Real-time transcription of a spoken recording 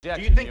Do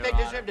you think they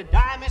deserve to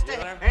die, mister?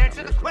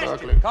 Answer the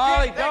question.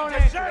 Carly, don't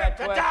answer that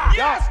question. Die.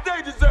 Yes,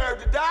 they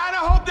deserve to die, and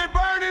I hope they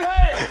burn in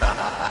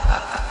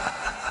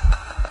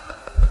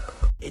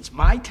hell. It's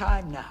my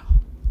time now.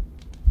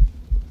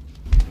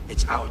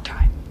 It's our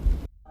time.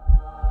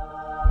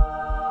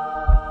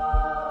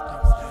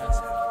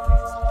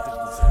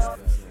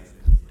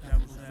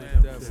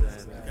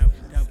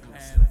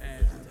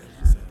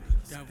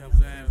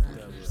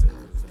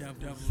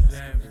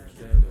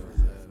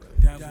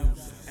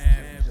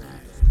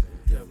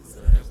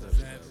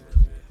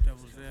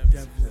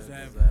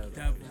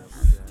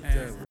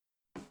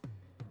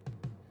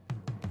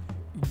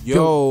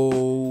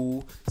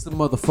 Yo, it's the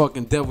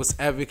motherfucking Devil's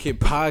Advocate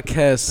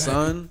podcast,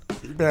 son.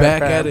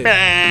 Back at it.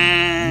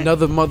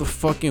 Another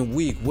motherfucking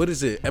week. What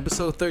is it?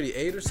 Episode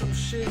 38 or some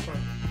shit?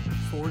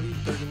 40,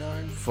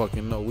 39.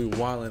 Fucking no, we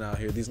wilding out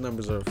here. These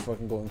numbers are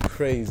fucking going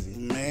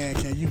crazy. Man,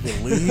 can you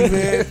believe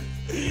it?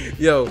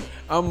 Yo,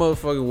 I'm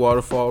motherfucking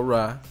Waterfall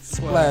Rye.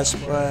 Splash,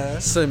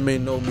 splash. Some may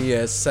know me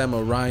as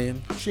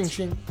Samarayan. Shing,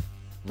 shing.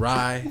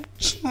 Rye.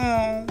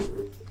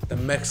 The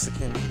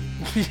Mexican.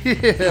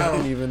 Yeah. I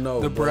don't even know.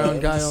 The bro. brown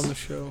guy on the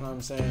show. You know what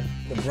I'm saying?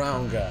 The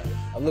brown guy.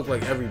 I look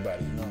like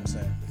everybody, you know what I'm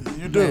saying?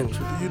 You do.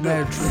 You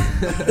do.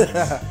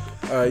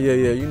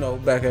 Yeah, you know,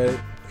 back at it.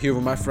 Here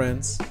with my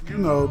friends. You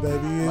know,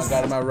 baby. I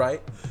got him right.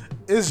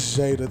 It's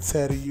Jada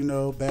Teddy, you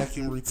know, back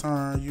in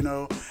return, you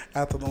know,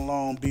 after the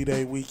long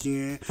B-Day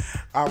weekend.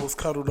 I was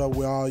cuddled up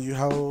with all you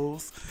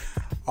hoes.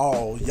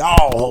 All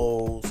y'all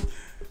hoes.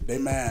 They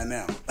mad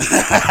now.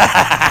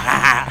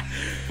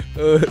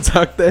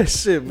 Talk that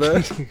shit,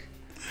 man.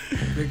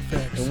 Big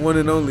facts. The one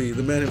and only,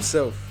 the man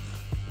himself.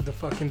 The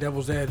fucking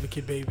Devil's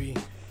Advocate, baby.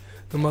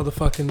 The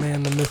motherfucking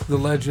man, the myth, the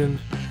legend.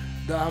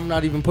 I'm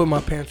not even putting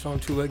my pants on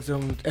 2 legs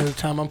at a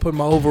time. I'm putting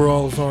my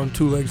overalls on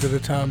 2 legs at a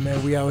time,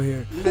 man. We out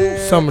here. Man.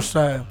 Summer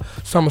style.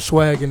 Summer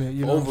swag in it,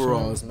 you know.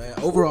 Overalls, man.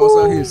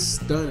 Overalls out here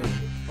stunning.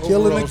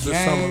 Killing Overalls the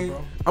this game. summer,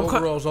 bro.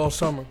 Overalls all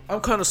summer. I'm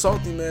kind of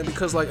salty, man,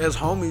 because like as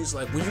homies,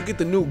 like when you get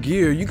the new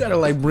gear, you gotta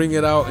like bring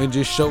it out and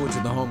just show it to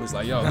the homies.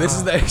 Like, yo, this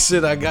is that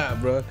shit I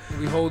got, bro.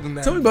 We holding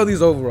that. Tell me about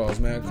these overalls,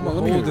 man. Come on,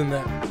 let me hear holding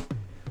it.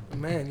 that.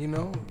 Man, you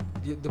know,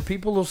 the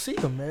people will see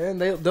them, man.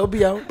 They'll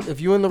be out. If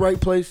you're in the right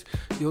place,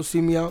 you'll see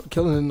me out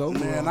killing it. No,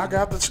 Man, I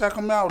got to check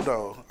them out,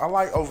 though. I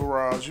like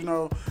overalls, you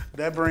know.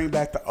 That bring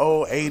back the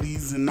old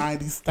 80s and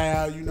 90s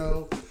style, you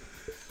know.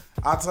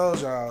 I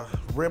told y'all,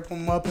 rip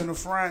them up in the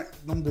front,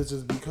 them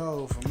bitches be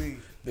cold for me.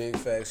 Big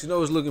facts. You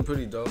know, it's looking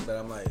pretty dope that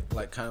I'm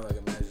like kind of like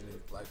imagining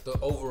like the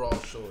overall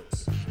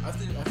shorts. I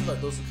feel like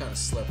those are kind of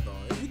slept on.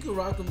 If you can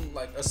rock them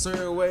like a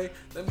certain way,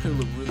 them can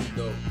look really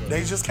dope, bro.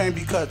 They just can't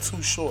be cut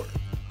too short.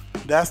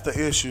 That's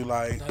the issue,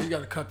 like. Now you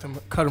gotta cut them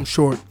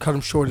short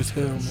as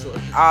hell, man.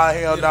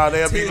 Hell no,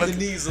 they'll be the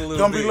knees a little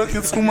gonna be bit.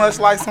 looking too much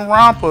like some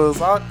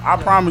rompers. I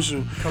promise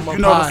you. Come You up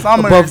know high, the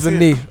summer above is the here.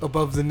 knee,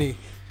 above the knee.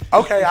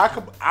 Okay,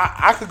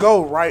 I could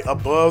go right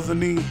above the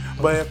knee,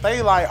 but if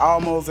they like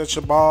almost at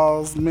your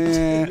balls, You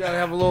man, gotta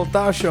have a little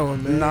thigh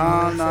showing, man.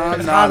 nah,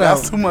 It's hot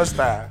that's out. too much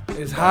thigh.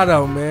 It's hot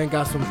out, man.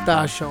 Got some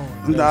thigh showing.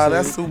 Nah,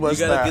 that's too much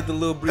You gotta thigh. get the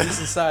little breeze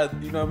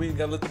inside. You know what I mean? You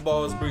gotta let the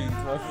balls breathe.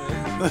 My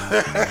friend.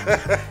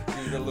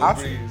 Get a little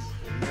breeze.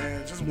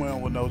 Man, just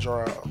went with no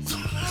drawers.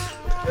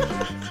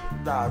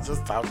 Nah,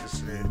 just talking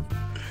shit.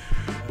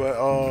 But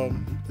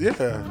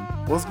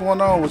yeah, what's going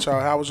on with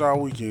y'all? How was y'all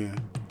weekend?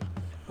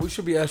 We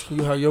should be asking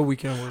you how your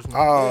weekend was, man.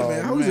 Oh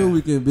Man, how was your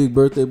weekend, big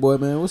birthday boy,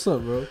 man? What's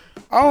up, bro?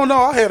 I don't know.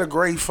 I had a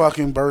great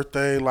fucking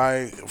birthday,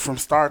 like from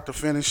start to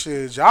finish.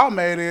 Shit, y'all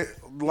made it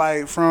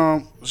like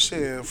from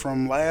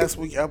last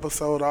week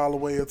episode all the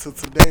way up to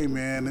today,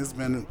 man. It's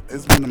been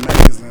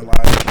amazing.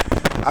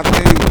 Like I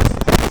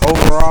think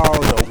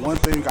overall, the one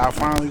thing I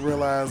finally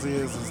realized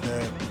is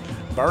that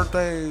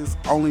birthdays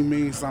only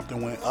mean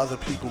something when other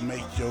people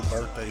make your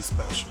birthday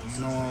special.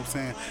 You know what I'm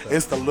saying?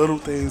 It's the little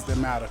things that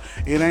matter.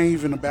 It ain't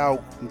even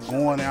about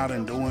going out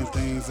and doing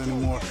things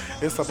anymore.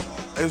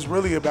 It's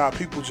really about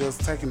people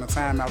just taking the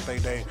time out their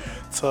day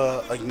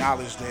to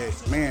acknowledge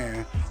that,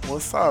 man,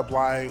 what's up?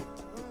 Like,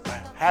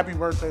 happy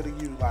birthday to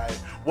you. Like,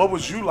 what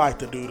would you like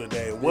to do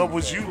today? What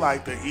would you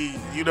like to eat?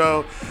 You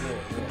know,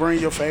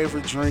 bring your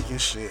favorite drink and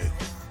shit.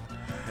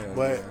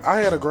 But I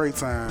had a great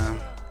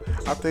time.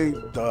 I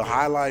think the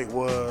highlight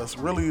was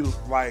really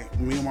like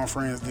me and my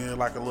friends did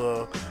like a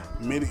little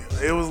mini.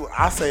 It was,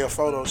 I say, a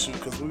photo shoot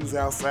because we was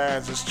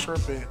outside just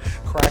tripping,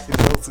 cracking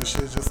jokes and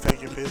shit, just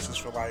taking pictures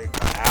for like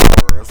an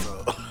hour or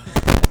so.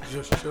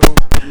 Just chill.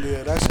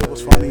 Yeah, that shit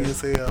was funny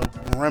as hell,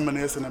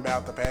 reminiscing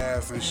about the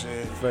past and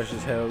shit. Fresh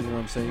as hell, you know what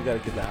I'm saying? You gotta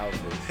get the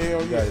outfit.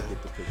 Hell you yeah. gotta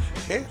get the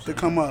picture. Had to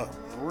come up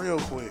real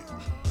quick.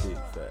 Big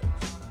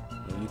facts.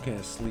 You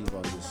can't sleep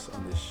on this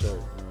shirt, you know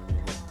what I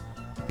mean?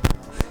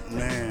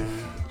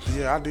 Man,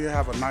 yeah, I did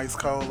have a nice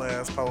cold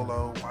ass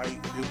polo, white.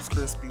 It was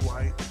crispy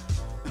white.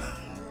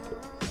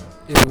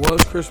 It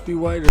was crispy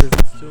white, or is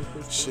it still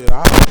crispy? Shit,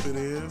 I hope it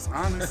is,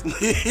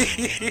 honestly.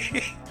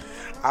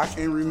 I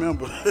can't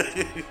remember.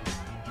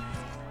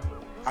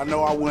 I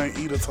know I wouldn't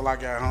eat it till I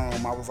got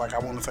home. I was like, I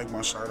want to take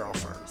my shirt off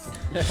first.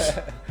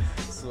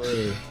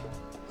 Swear.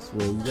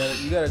 Well,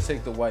 you gotta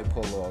take the white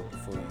polo off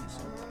before you eat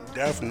something.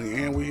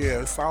 Definitely, and we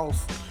have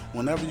sauce.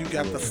 Whenever you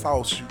got the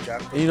sauce, you got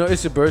the... And, you know,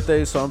 it's your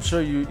birthday, so I'm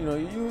sure you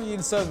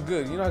eating something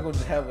good. You're not gonna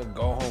just have to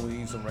go home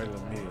and eat some regular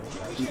meal.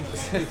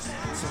 It's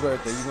your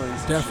birthday. You're gonna eat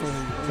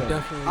some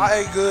Definitely. I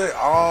ate good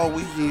all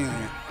weekend.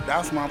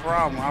 That's my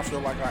problem. I feel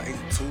like I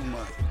ate too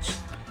much.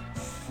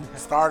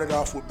 Started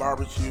off with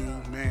barbecue,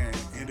 man.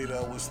 Ended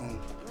up with some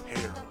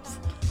hares.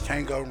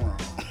 Can't go wrong.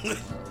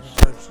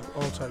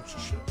 All types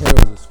of shit.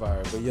 Harold's is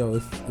fire, but yo,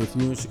 if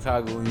you in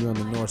Chicago and you're on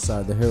the north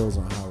side, the Harold's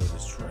on Howard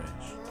is trash.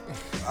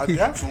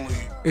 Definitely.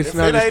 It's if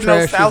not it as ain't no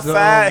trash South as,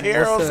 Side what's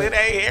Harold's, that? it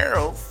ain't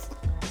Harold's.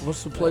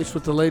 What's the place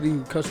with the lady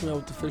who cussed me out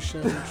with the fish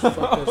sandwich? Fuck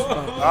that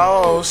spot.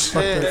 Oh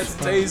shit. That's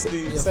tasty.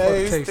 Yeah,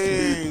 fuck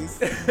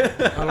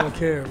Tasties. I don't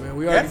care, man.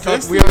 We already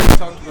That talked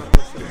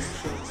about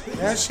this.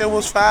 That shit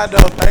was fire though.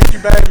 Thank you,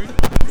 baby.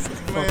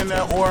 Man,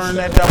 that ordering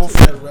that double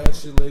That fit.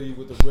 ratchet lady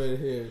with the red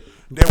hair.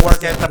 They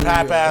work at the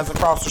Popeyes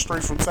across the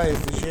street from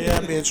Tasties. Yeah,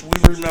 bitch, we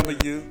remember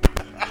you.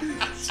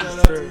 Shout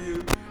out to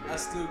you. I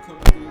still come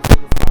through for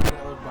the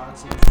 $5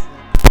 box of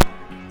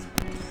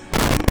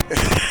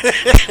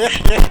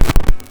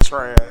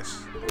Trash.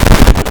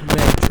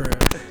 Man,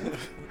 trash.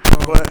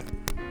 But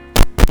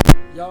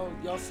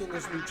Y'all seen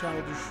this new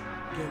Childish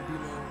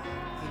Gambino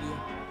video?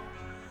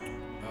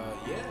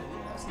 Yeah,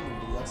 I've seen the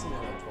video. I've seen it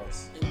like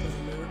twice. Ain't This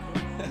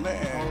America?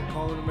 man,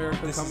 Calling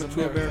America, This is coming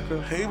to America.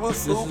 America. he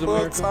was This is super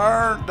America.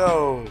 turned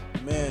though.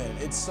 Man,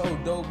 it's so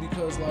dope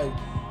because like,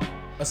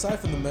 aside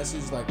from the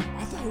message, like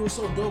I thought it was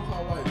so dope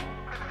how like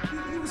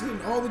he was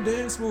hitting all the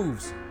dance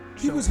moves.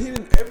 He was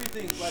hitting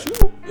everything. Like,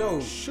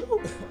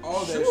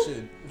 all that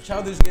shit.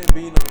 Childish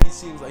Gambino, he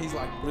seems like he's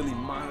like really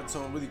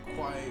monotone, really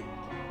quiet.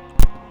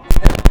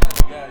 Guy,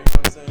 you know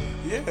what I'm saying?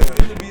 Yeah. Him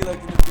to be like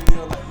in the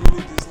video, like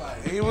really just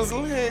like He was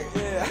lit.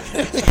 yeah.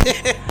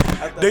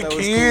 The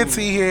kids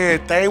he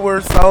had, they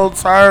were so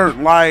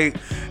turned. Like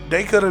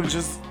they could have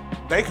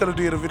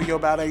did a video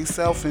about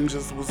themselves and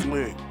just was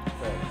lit.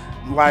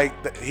 Like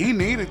he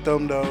needed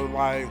them though.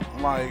 Like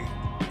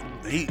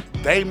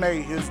they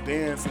made his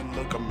dancing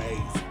look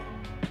amazing.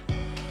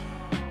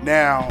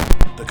 Now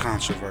the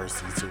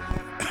controversy to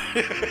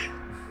it.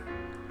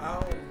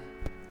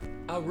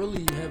 I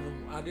really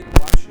haven't. I didn't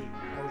watch it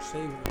or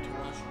save it to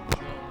watch it.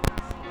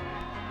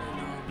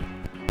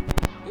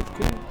 And it's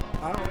cool.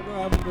 I don't know.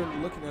 I haven't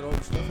been looking at all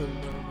the stuff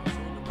everybody been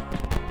saying about it.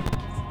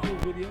 It's a cool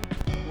video.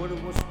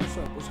 What's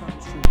up? What's on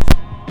the streets?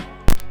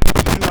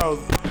 You know,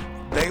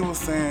 they were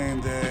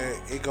saying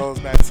that it goes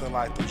back to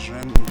like the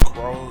Jim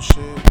Crow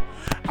shit.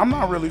 I'm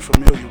not really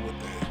familiar with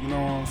that. You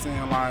know what I'm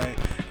saying? Like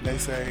they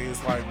say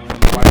it's like when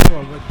white.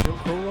 Like Jim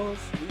Crow laws?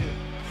 Yeah.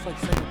 It's like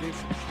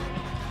segregation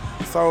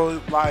shit.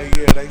 So like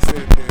yeah, they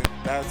said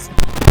that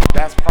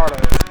that's part of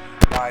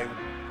like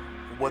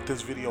what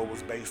this video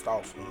was based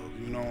off of.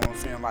 You know what I'm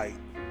saying? Like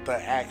the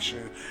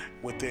action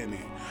within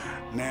it.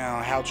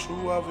 Now how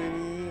true of it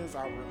is,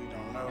 I really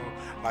don't know.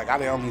 Like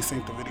I only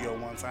seen the video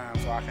one time,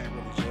 so I can't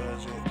really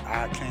judge it.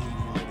 I can't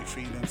even really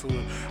feed into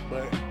it.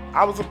 But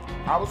I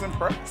was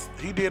impressed.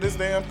 He did his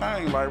damn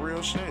thing, like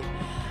real shit.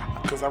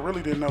 Cause I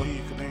really didn't know he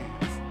could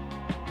dance.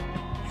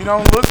 He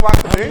don't look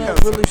like a I'm dancer.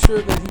 not really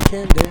sure that he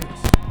can dance.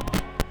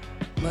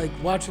 Like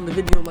watching the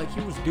video, like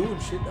he was doing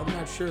shit. I'm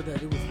not sure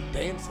that it was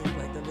dancing.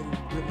 Like that nigga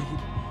really,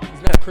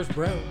 he's not Chris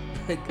Brown.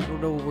 Like I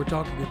don't know what we're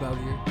talking about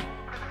here.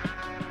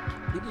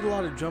 He did a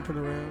lot of jumping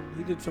around.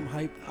 He did some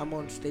hype. I'm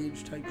on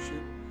stage type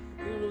shit.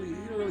 He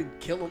didn't really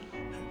kill him.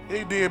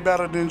 He did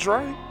better than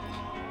Drake.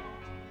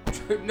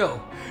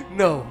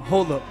 No,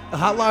 hold up.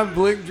 Hotline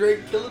Bling,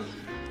 Drake killed him.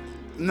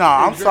 No,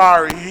 I'm Drake-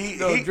 sorry.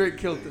 No, He Drake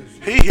killed this.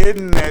 he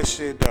hitting that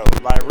shit though.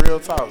 Like real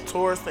talk.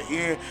 Towards the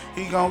end,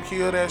 he gonna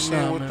kill that shit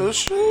Nah, with man. the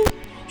shoot.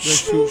 That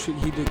shoot shit,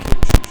 he did kill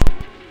the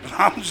shoot.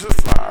 I'm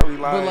just sorry.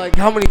 But like,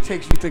 how many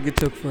takes you think it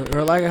took for,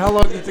 or like, how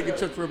long do you think it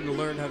took for him to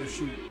learn how to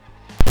shoot?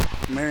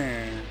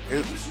 man,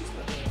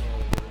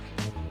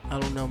 I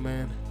don't know,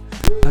 man.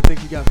 I think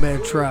he got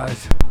mad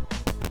tries.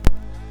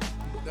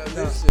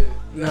 This shit.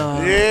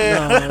 No,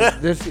 Yeah. no.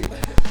 This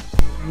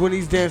when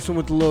he's dancing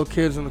with the little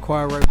kids in the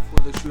choir right before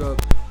they shoot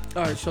up.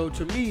 All right, so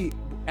to me,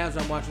 as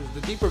I'm watching this,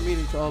 the deeper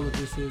meaning to all of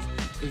this is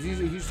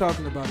he's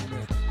talking about it,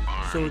 man.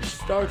 So it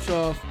starts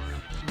off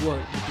with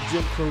the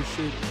Jim Crow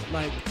shit,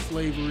 like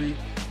slavery.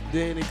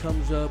 Then it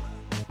comes up.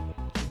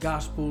 The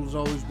gospel has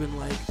always been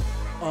like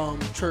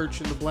church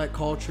and the black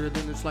culture.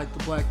 Then it's like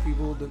the black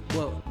people.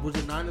 Was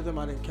it 9 of them?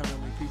 I didn't count how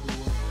many people it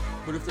was.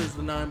 But if there's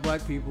the 9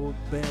 black people,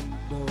 bam,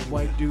 the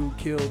white dude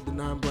killed the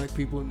 9 black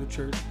people in the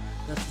church.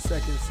 That's the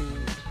second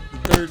scene. The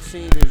third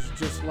scene is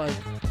just like,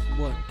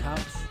 what,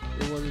 cops?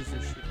 Or what is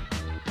this shit?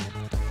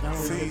 I don't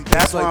see, know.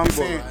 that's what like I'm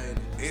people saying.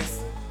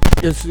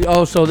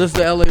 rioting. So this is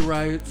the LA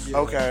riots.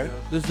 Okay.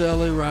 This is the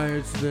LA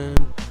riots then.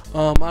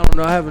 I don't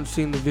know, I haven't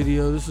seen the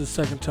video. This is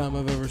the second time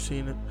I've ever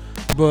seen it.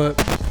 But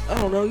I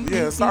don't know.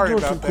 Yeah, he's sorry doing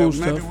about some that. cool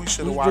Maybe stuff. we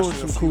should He's have watched doing it a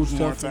some few cool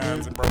more stuff, times man.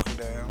 and broke it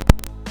down.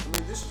 I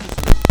mean, this is just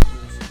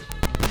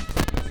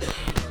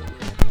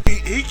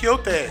He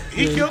killed that.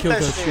 He Yeah, killed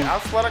that shit. shoot. I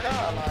swear to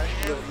God. Like,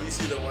 you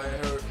see the white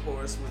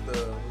horse with the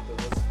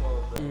what's it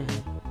called?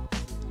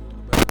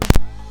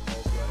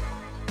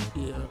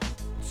 Yeah.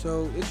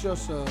 So it's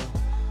just a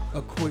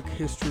quick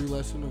history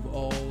lesson of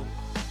all a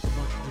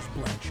bunch of just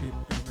black shit in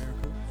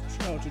America.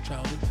 Shout out to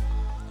Childish.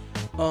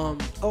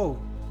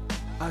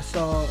 I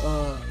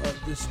saw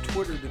this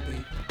Twitter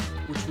debate,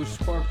 which was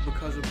sparked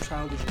because of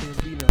Childish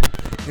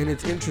Gambino, and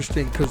it's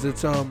interesting because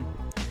it's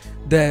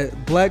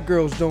that black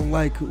girls don't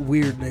like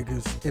weird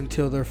niggas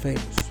until they're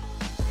famous.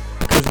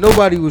 Because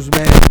nobody was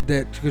mad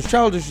because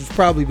Childish has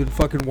probably been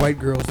fucking white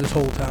girls this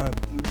whole time.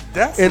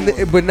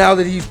 But now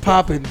that he's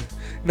popping,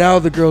 now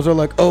the girls are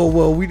like, oh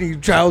well, we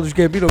need Childish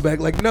Gambino back.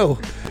 Like, no,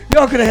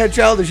 y'all could have had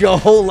Childish y'all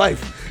whole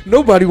life.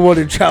 Nobody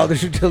wanted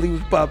Childish until he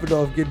was popping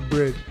off getting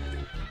bread.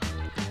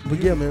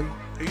 But yeah, man.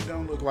 He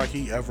don't look like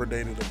he ever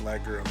dated a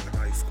black girl in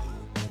high school.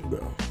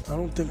 Bro, I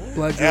don't think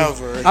black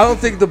girls. I don't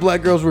think the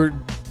black girls were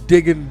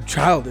digging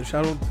Childish.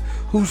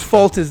 Whose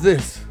fault is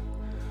this?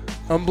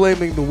 I'm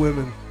blaming the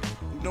women.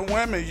 The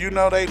women, you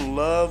know, they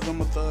love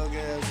them a thug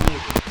ass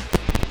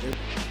nigga.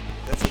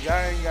 If a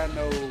guy ain't got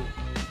no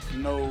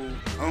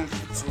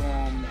oomph to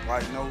him,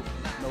 like no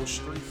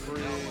street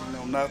cred,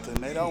 no nothing,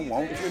 they don't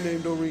want If your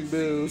name don't ring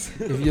bells.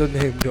 If your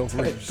name don't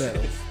ring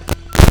bells.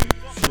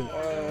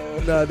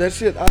 Nah, that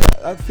shit.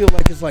 I feel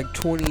like it's like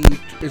 20.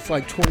 It's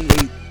like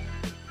 28,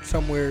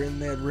 somewhere in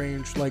that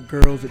range. Like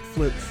girls, it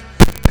flips.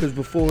 Because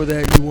before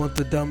that, you want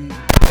the dumb,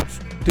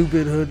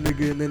 stupid hood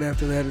nigga, and then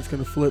after that, it's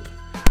gonna flip.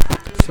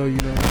 So you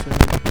know what I'm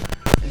saying.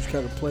 You just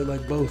gotta play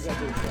like both.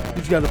 You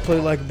just gotta play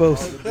like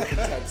both.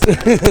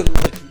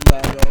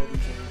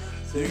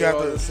 You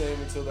got the same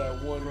until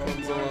that one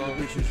comes along.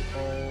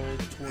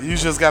 You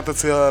just got to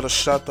tell her to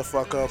shut the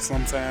fuck up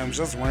sometimes.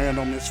 Just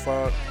random as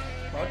fuck.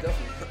 I'll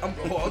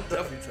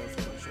definitely tell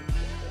somebody shit.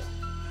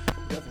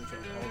 Definitely tell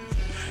all this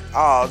shit.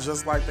 Oh,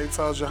 just like they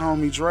told your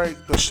homie Drake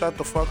to shut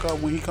the fuck up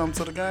when he come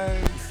to the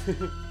game.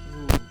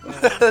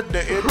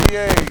 The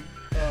NBA.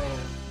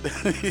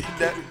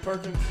 That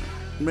Perkins.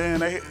 man,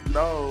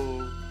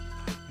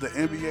 the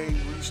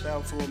NBA reached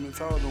out to him and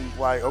told him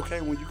like,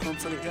 okay, when you come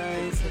to the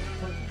game,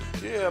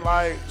 yeah,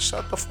 like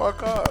shut the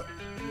fuck up.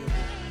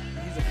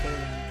 Yeah, he's a fan.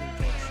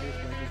 You can talk shit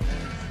like his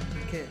man.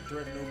 You can't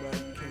threaten nobody.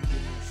 You can't get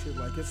no shit.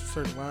 Like it's a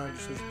certain line that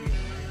says being a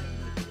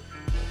man.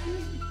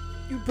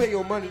 But you pay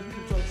your money. You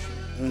can talk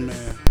shit.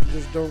 Man,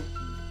 Just don't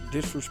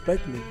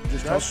disrespect me.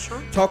 Just that's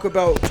true. talk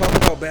about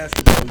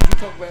basketball. You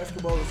talk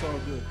basketball, it's all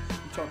good.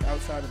 You talk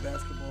outside of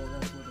basketball,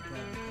 that's where the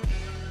problem comes.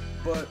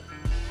 But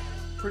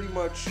pretty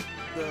much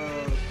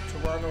the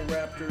Toronto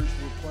Raptors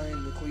were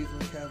playing the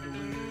Cleveland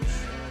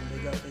Cavaliers. They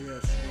got their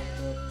ass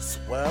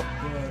Swept.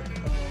 But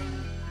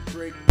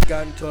Drake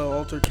got into an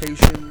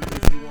altercation,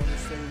 if you want to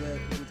say that,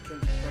 with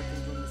Kendrick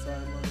Perkins on the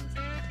sidelines.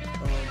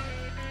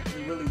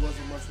 It really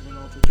wasn't much of an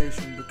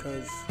altercation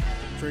because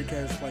Drake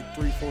has like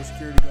 3-4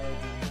 security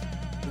guards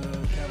and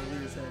the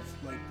Cavaliers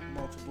have like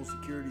multiple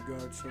security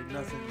guards, so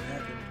nothing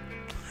happened.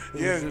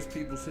 It was just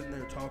people sitting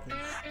there talking.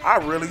 I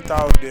really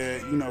thought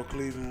that,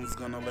 Cleveland was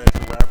gonna let the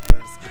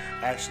Raptors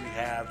actually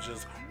have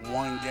just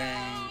one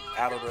game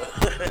out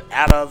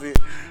of it.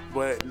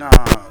 But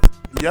nah,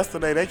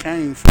 yesterday they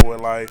came for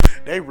it. Like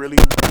they really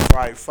was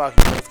like, fuck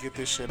it, let's get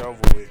this shit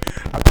over with.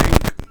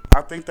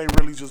 I think they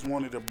really just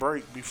wanted a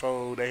break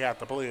before they have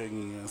to play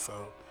again. So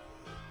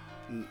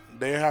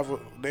they have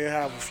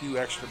a few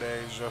extra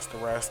days just to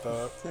rest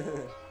up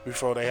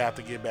before they have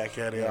to get back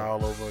at it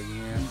all over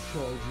again.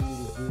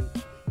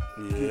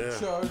 Yeah.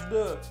 Charged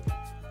up.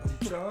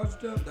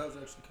 Charged up? That was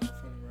actually kind of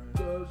funny, right?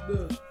 Charged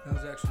up. That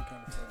was actually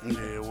kind of funny.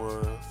 Yeah, it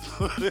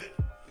was.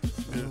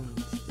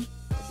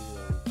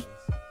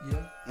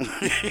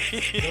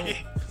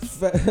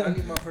 I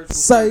need my personal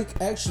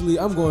Psych. Actually,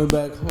 I'm going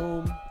back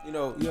home.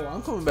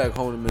 I'm coming back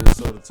home to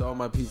Minnesota. To all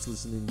my peeps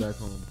listening back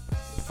home,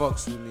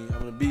 fucks with me. I'm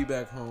gonna be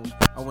back home.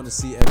 I want to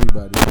see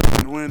everybody.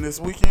 You win this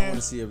I weekend? want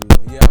to see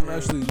everyone. Yeah, I'm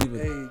actually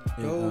leaving.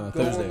 Go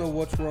Thursday. on the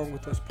What's Wrong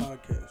With Us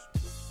podcast.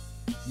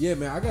 Yeah,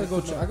 man, I gotta go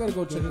check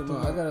them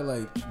out. I gotta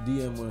like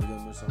DM one of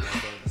them or something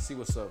like that. See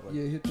what's up. Like,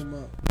 Yeah, hit them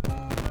up.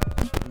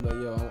 I'm like,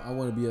 yo, I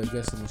want to be a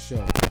guest on the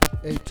show.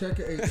 Hey, check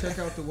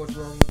out the What's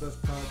Wrong With Us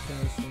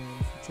podcast.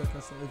 Check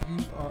us out. If you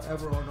are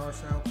ever on our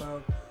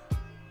SoundCloud,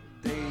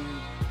 we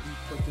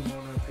put them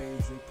on our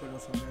page. They put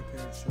us on their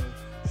page. So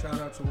shout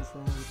out to What's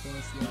Wrong With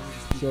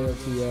Us. Shout out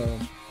to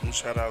y'all.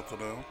 Shout out to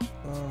them.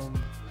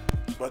 Um,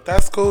 But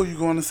that's cool. You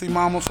going to see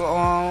Mama for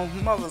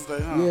Mother's Day,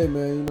 huh? Yeah,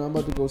 man. I'm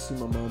about to go see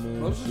my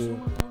mama and shit.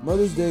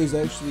 Mother's Day is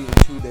actually in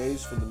 2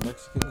 days for the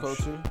Mexican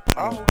culture.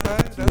 Oh, okay.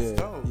 That's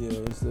dope. Yeah.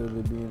 Instead of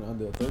it being on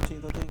the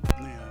 13th, I think.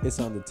 Yeah. It's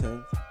on the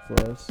 10th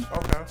for us.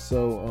 Okay.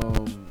 So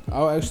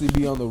I'll actually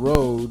be on the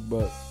road,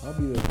 but I'll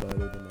be there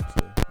Friday the next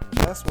day.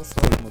 That's what's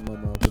up. Take my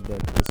mama out to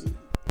breakfast.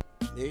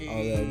 Hey,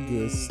 All that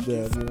good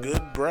stuff.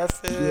 Good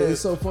breakfast. Yeah, it's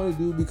so funny,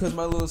 dude, because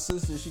my little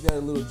sister, she got a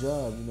little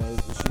job.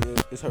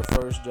 It's her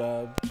first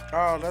job.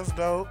 Oh, that's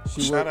dope.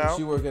 Shout out.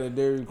 She work at a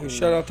Dairy Queen.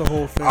 shout out the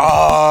whole family.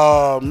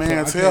 Oh,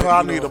 man. So Tell her I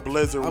can't, need a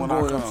blizzard I'm when I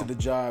going up come. to the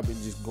job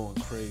and just going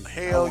crazy.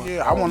 Hell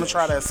yeah. I want to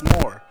try that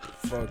s'more.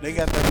 Fuck They it.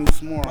 got that new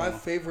s'more My on.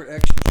 favorite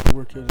ex used to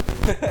work here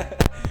today.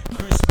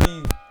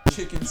 crispy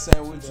chicken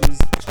sandwiches,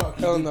 chocolate.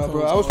 Hell no,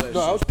 bro. I cones,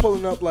 all was that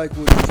pulling up like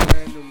with just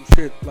random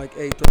shit, like,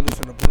 hey, throw this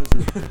in a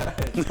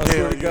blizzard. I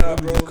swear to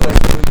God, bro. I'm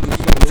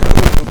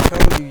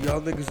telling you,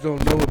 y'all niggas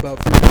don't know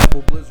about free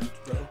apple blizzards,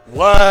 bro.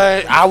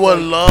 What? I would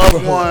love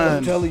I'm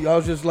one. telling you, I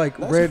was just like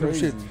That's random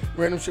crazy. shit.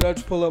 Random shit I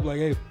just pull up like,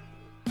 hey,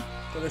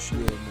 throw that shit.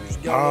 Yeah, man.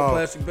 Just get a little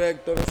plastic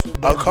bag, throw that shit. A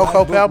back.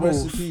 Cocoa Black Book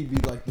Pebbles. recipe be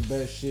like the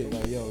best shit.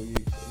 Like, yo, man,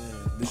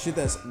 the shit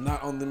that's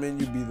not on the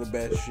menu be the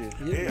best shit.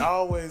 It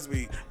always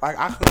be. Like,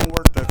 I couldn't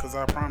work there because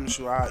I promise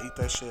you I'll eat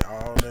that shit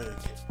all day.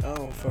 I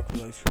don't fuck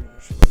with ice cream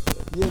and shit like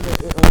that. Yeah, man,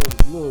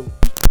 little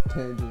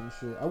tangent and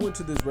shit. I went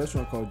to this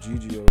restaurant called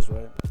Gigi's,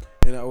 right?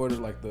 And I ordered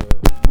like the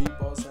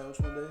meatball sandwich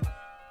one day.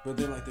 But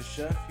then like the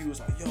chef, he was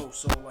like, yo,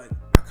 so like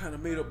I kind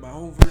of made up my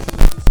own version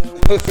of the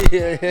sandwich.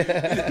 Yeah.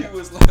 He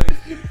was like,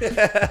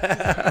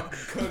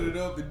 cut it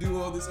up and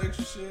do all this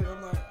extra shit.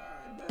 I'm like, all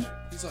right, man.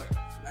 He's like,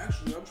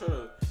 actually, I'm trying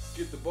to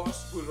get the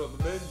boss to put it on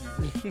the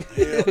menu.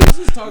 Yeah, he's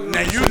just talking Now,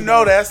 about you shit,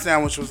 know man. that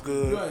sandwich was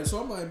good. Right, so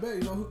I'm like,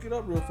 man, hook it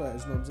up real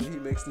fast. You know what I'm saying? He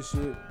makes the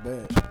shit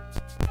bad.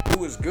 It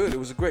was good. It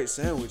was a great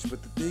sandwich.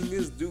 But the thing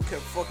is, dude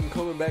kept fucking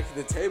coming back to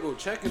the table,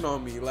 checking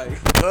on me. Like,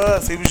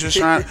 Because he was just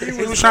trying,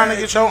 he was trying to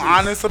get your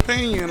honest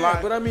opinion. yeah,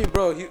 Like, but I mean,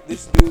 bro,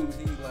 this dude,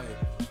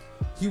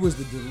 he was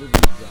the delivery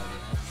driver.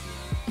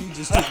 Actually. He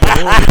just took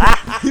my order.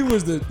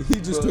 He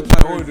just took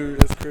my order.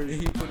 That's crazy.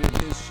 And he put in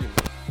his shit.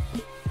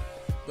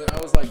 But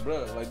I was like,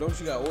 bro, like, don't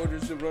you got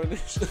orders to run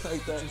this shit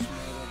like that?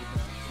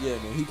 Yeah,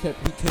 man. He came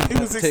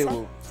was to the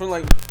table from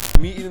like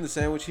me eating the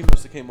sandwich. He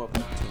must have came up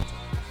like 10 times.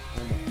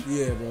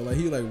 Yeah, bro. Like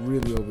he like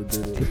really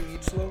overdid it. Do you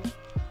eat slow?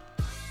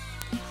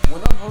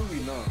 When I'm hungry,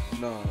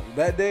 no.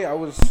 That day I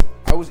was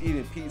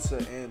eating pizza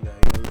and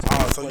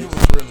so you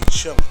was really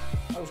chilling.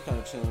 I was kind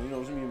of chilling. You know,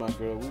 it was me and my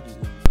girl. We just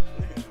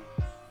eating.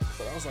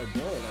 But I was like,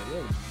 bro, like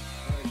yo,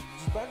 like,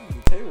 just back to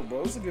the table, bro.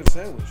 It was a good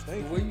sandwich.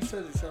 Thank The you. way you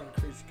said it sounded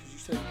crazy because you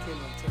said you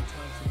came up 10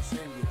 times for the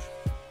sandwich.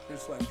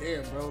 It's like,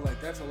 damn, bro, like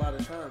that's a lot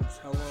of times.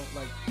 How long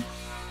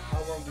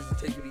does it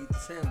take you to eat the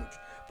sandwich?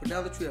 But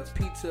now that you have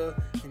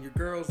pizza and your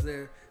girl's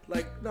there,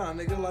 like, nah,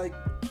 nigga, like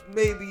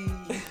maybe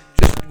he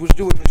just was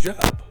doing the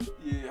job.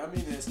 Yeah, I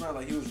mean, it's not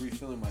like he was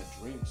refilling my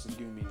drinks and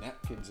giving me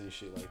napkins and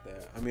shit like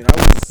that. I mean,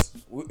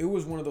 it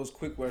was one of those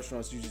quick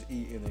restaurants you just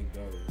eat and then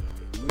go. You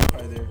know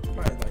what I mean? We were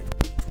probably there,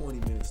 like 20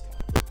 minutes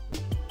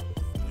time.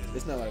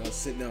 It's not like a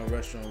sit down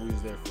restaurant. We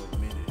was there for a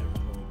minute every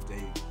whole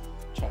day,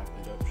 chopping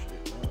it up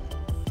shit.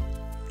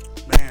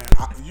 Man,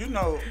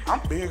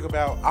 I'm big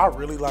about, I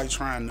really like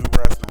trying new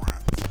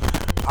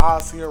restaurants. I'll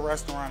see a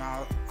restaurant,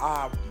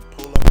 I'll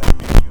pull up that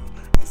menu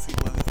and see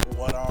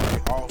what all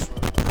they offer.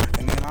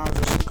 And then I'll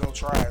just go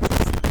try it. You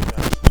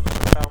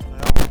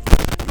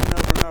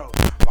never know.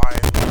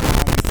 Like, my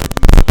homies took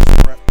me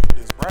to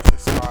this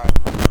breakfast spot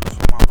for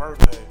my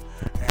birthday.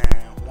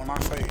 And when I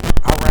say,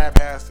 I ride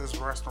past this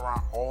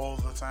restaurant all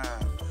the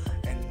time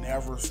and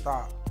never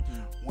stop.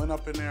 Went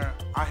up in there,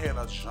 I had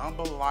a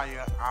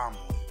jambalaya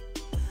omelet.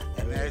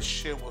 And that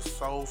shit was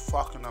so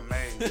fucking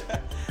amazing.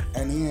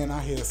 And then I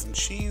had some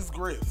cheese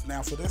grits.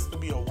 Now, for this to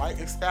be a white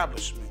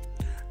establishment,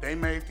 they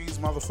made these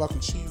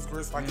motherfucking cheese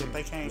grits like if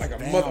they came Like a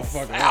down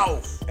motherfucker.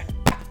 south.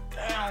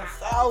 Down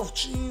south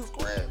cheese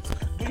grits.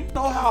 Do you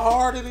know how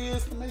hard it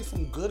is to make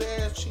some good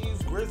ass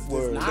cheese grits that's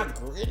Word. not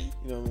gritty?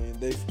 You know what I mean?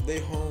 They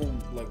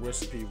home like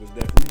recipe was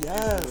definitely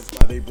Yes. influenced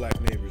by their black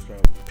neighbors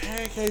probably.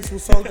 Pancakes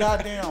was so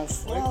goddamn White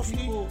fluffy.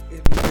 people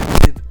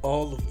invented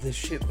all of this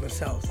shit in the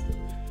South.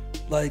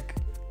 Like,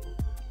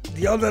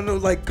 do y'all not know,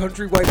 like,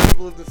 country white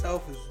people in the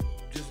South is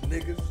just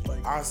niggas?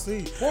 Like, I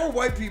see. poor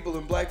white people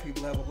and black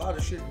people have a lot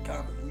of shit in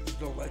common. We just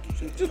don't like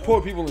each other. Just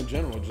poor people in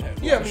general just have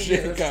a Yeah, lot I of mean, shit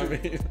yeah, in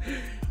that's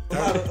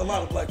common. a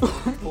lot of black people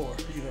are poor.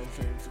 You know what I'm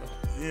saying? So.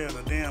 Yeah,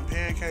 the damn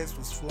pancakes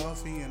was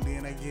fluffy, and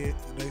then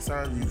they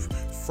serve you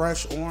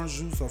fresh orange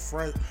juice or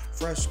fresh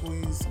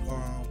squeezed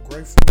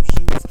grapefruit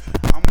juice.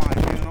 I'm like,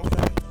 man,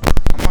 okay.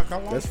 I'm like, I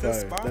like That's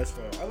this fire. spot. That's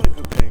fire. I like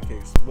good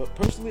pancakes, but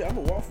personally, I'm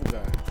a waffle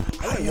guy.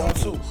 I like yo,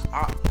 waffles. too.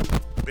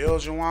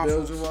 Belgian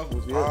waffles. Belgian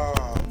waffles, yeah.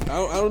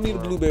 I don't need the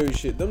blueberry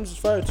shit. Them just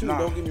fire too. Nah.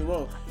 Don't get me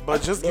wrong.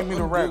 But just give me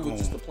the I'm good regular with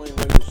just the one. plain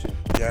regular shit.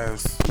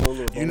 Yes. No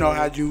little You know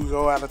bubble. how you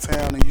go out of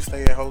town and you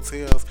stay at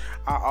hotels?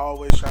 I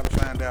always try to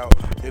find out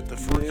if the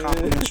free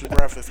complimentary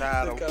breakfast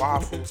had the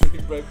waffles.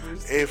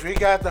 Breakfast. If it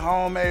got the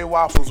homemade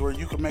waffles where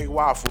you can make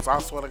waffles, I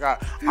swear to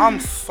God, I'm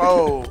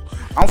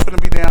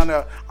finna be down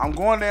there. I'm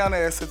going down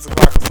there at 6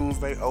 o'clock as soon as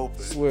they open.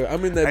 Swear,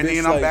 I'm in that And bitch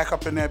then I'm like, back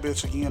up in that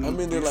bitch again. I'm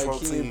in there like before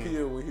Key and 10.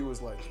 Peele when he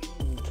was like,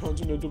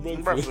 continental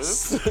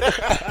breakfast.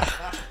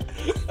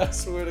 Breakfast. I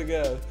swear to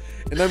God.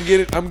 And I'm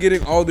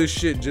getting all this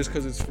shit just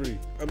because it's free.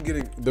 I'm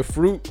getting the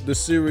fruit, the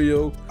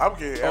cereal, I'm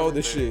getting all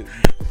this everything.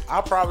 shit.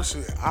 I probably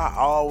should. I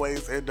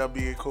always end up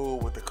being cool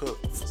with the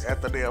cooks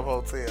at the damn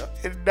hotel.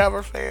 It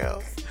never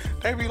fails.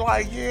 They be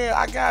like, yeah,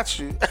 I got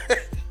you.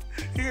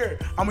 Here,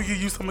 I'm gonna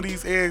give you some of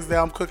these eggs that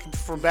I'm cooking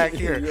from back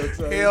here. Yo,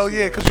 try Hell this yeah,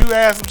 shit. cause you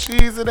add some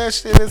cheese in that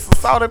shit and some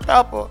salt and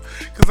pepper.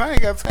 Cause I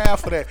ain't got time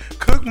for that.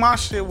 Cook my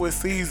shit with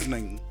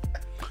seasoning.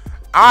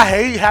 I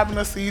hate having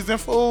to season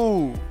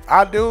food.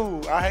 I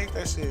do. I hate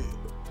that shit.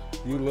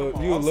 You love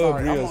I'm love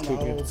sorry, I'm Rio's on the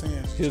whole cooking.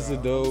 tangent, His y'all.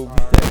 adobe. I'm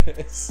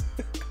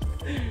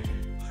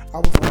I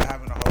was like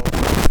having a whole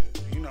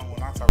tangent. You know,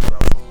 when I talk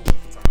about food, we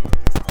can talk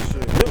about this type of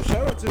shit. Yo,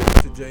 shout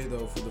out to Jay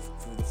though for the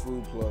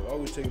food plug.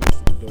 Always taking us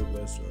to the dope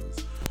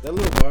restaurants. That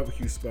little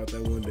barbecue spot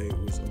that one day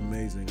was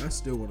amazing. I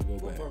still want to go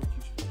back.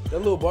 That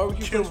little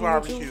barbecue. Q's place we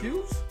went to?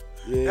 barbecue.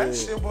 Yeah. That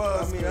shit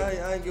was. I mean,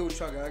 I ain't get what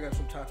y'all got. I got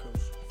some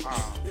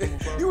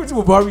tacos. You went to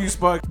a barbecue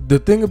spot. The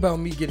thing about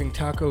me getting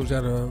tacos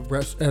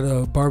at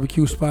a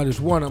barbecue spot is,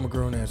 one, I'm a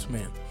grown ass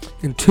man,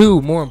 and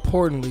two, more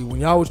importantly,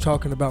 when y'all was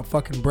talking about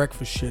fucking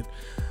breakfast shit,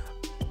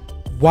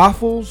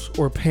 waffles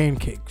or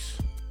pancakes,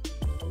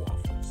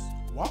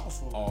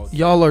 Waffles.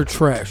 y'all are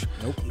trash.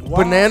 Nope.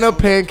 Banana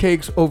Waffles.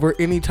 pancakes over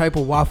any type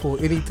of waffle,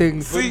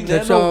 anything. See,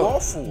 that banana y'all,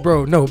 waffle.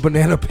 bro. No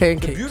banana The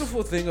pancakes.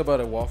 beautiful thing about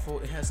a waffle,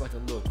 it has like a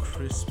little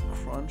crisp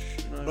crunch.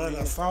 You know what I But mean?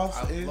 the sauce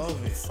I is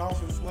love it.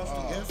 soft and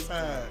fluffy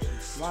inside.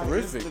 Like,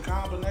 terrific. It's the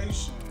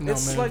combination. No,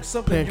 It's man. like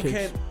something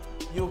Pancakes.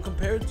 you'll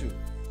compare it to.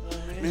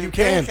 Man, you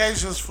can.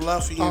 pancakes just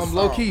fluffy and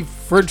Low soft. key,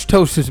 French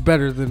toast is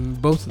better than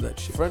both of that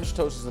shit. French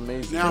toast is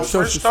amazing. Now, French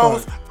French toast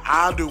is toast, fine.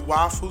 I'll do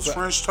waffles,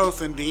 French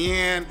toast, and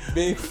then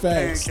Big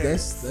facts.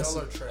 Pancakes.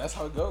 That's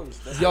how it goes.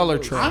 That's Y'all how it are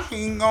goes. trash. I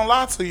ain't gonna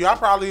lie to you. I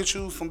probably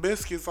choose some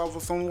biscuits over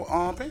some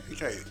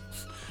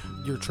pancakes.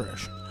 You're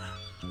trash.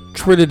 I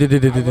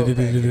love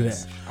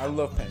pancakes. I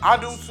love pancakes. I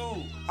do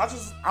too.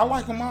 I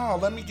like them all.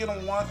 Let me get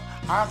them one.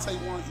 I'll take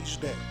one each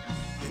day,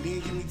 and then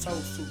give me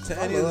toast too.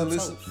 To any of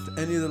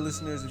the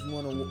listeners, if you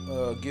want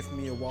to gift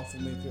me a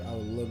waffle maker, I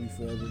would love you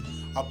forever.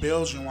 A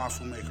Belgian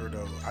waffle maker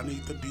though. I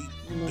need the deep.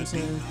 You know what I'm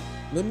saying?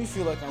 Let me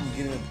feel like I'm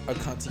getting a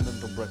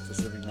continental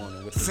breakfast every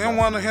morning. With Send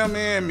one to him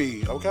and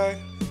me,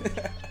 okay?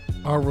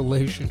 Our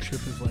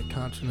relationship is like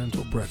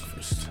continental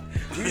breakfast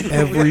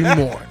every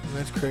morning.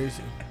 That's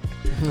crazy.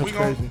 That's We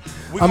gon- crazy.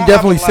 we I'm gon'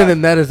 definitely have a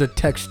sending that as a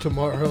text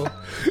tomorrow.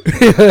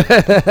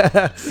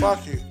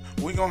 Fuck it.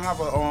 We gonna have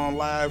a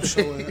live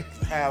show and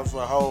have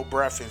a whole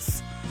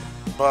breakfast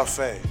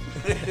buffet.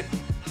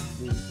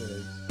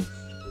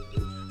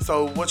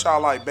 So what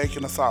y'all like,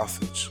 bacon or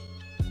sausage?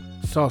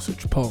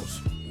 Sausage, pause.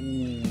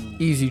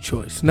 Easy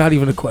choice. Not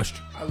even a question.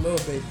 I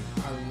love bacon.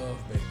 I love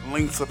bacon.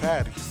 Links or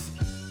patties?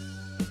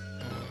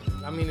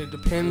 I mean, it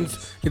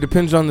depends. It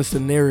depends on the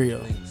scenario.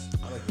 I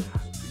like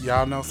things.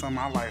 Y'all know something?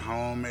 I like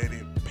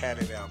homemade,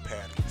 patted out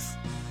patties.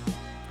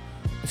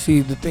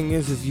 See, the thing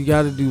is you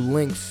got to do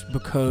links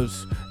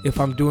because if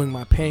I'm doing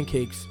my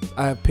pancakes,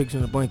 I have pigs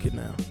in a blanket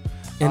now,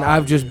 and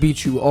I've just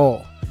beat you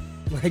all.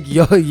 Like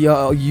yo,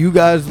 you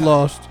guys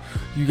lost.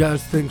 You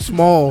guys think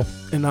small,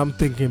 and I'm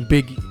thinking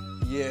biggie.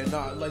 Yeah,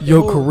 nah, like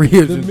Yo,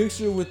 Korea's the just-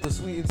 mixture with the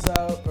sweet and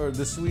sour or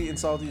the sweet and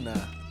salty. Nah,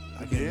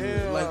 I can't do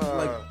it. Like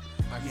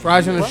I can't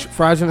Fries do in a it.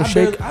 fries in a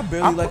shake. I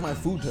barely like my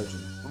food touching.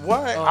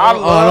 What? I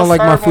don't like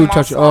my food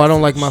touching. Oh, I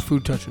don't like my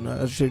food touching.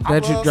 That shit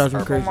drives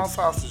me crazy. My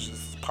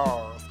sausages,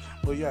 pause.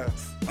 But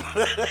yes.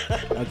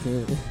 I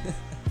can't.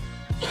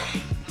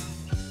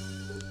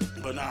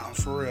 But nah,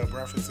 for real,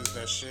 breakfast is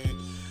that shit.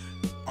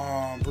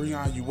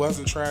 Breon, you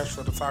wasn't trash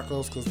for the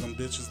tacos because them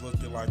bitches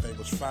looked like they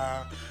was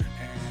fire,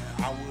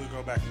 and I would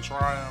go back and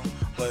try them.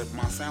 But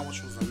my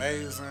sandwich was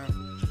amazing,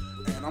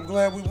 and I'm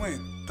glad we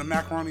went. The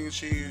macaroni and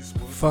cheese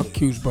was Fuck lit.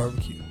 Q's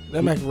barbecue.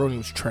 That macaroni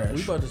was We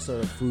trash. about to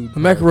start a food. The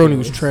macaroni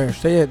was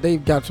trash. They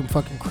got some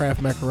fucking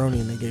Kraft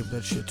macaroni and they gave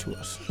that shit to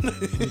us.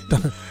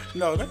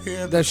 No, they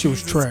had That shit was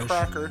Jesus trash.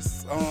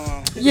 Crackers.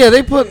 Yeah,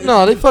 they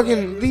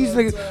fucking these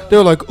niggas.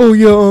 They're like, oh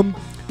yeah,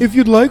 if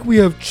you'd like, we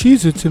have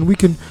Cheez-Its and we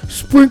can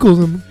sprinkle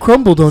them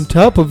crumbled on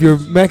top of your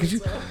mac and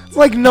cheese.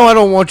 Like, no, I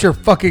don't want your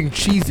fucking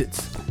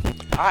Cheez-Its.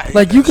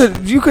 Like you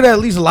could at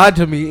least lie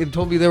to me and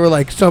told me they were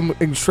like some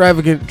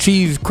extravagant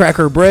cheese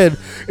cracker bread,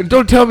 and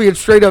don't tell me it's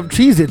straight up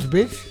Cheez-Its,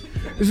 bitch.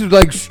 This is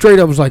like straight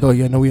up was like, oh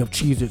yeah, no, we have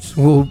Cheez-Its.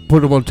 We'll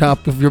put them on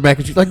top of your mac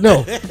and cheese. Like,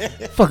 no,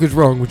 fuck is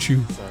wrong with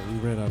you? Sorry, we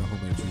ran out of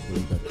homemade cheese, but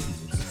we got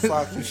Cheez-Its.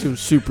 Fuck This shit was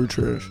super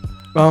trash.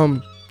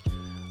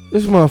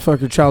 This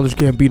motherfucker Childish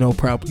Gambino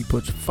probably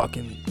puts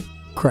fucking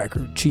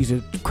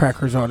Cheez-It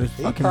crackers on his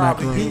He fucking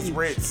probably macaroni. used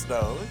Ritz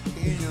though.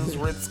 He used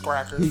Ritz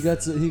crackers. He got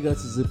a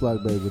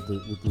Ziploc bag with the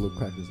little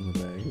crackers in the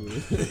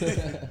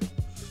bag.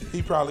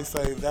 He probably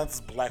say that's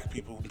black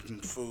people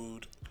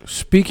food.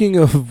 Speaking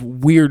of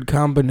weird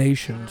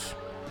combinations,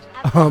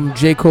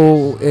 J.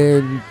 Cole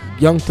and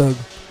Young Thug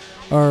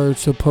are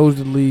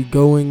supposedly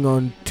going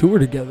on tour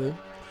together,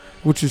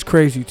 which is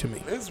crazy to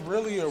me. It's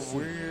really a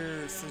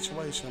weird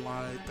situation.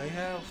 Like they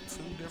have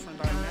two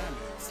different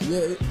dynamics.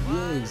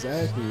 Yeah,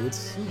 exactly. It's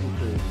super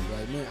crazy.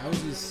 Like, man, I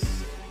was just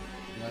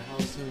like how I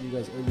was telling you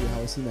guys earlier, how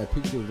I seen that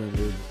picture of them.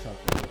 They were just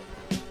talking about.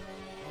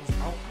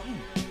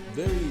 I'm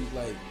very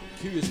like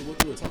curious of what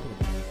they were talking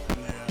about.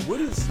 Yeah.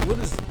 What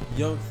is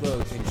Young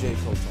Thug and J.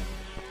 Cole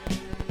talking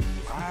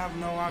about? I have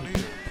no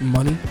idea.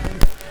 Money?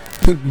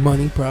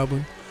 Money,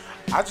 probably.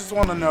 I just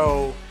want to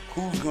know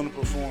who's gonna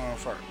perform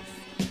first.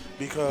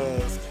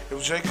 Because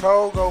if J.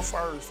 Cole go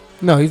first,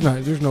 No, he's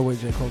not. There's no way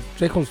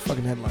J. Cole's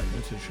fucking headline.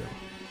 It's his show.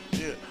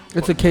 yeah,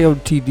 It's a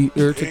KOTD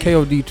or it's a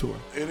KOD tour.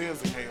 it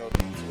is a KOD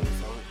tour.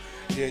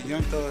 So yeah,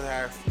 Young Thug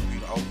has to be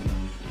the opener.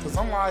 Cause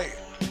I'm like,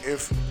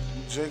 if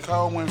J.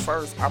 Cole went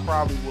first, I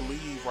probably would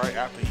leave right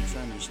after he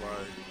finished.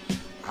 Like,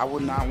 I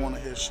would not want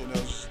to hear shit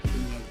else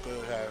Young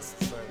Thug has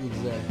to say.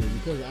 Exactly,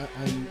 because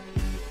I'm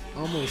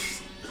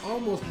almost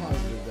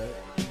positive that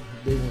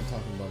they weren't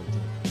talking about it.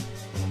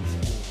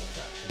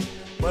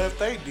 But if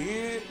they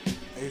did,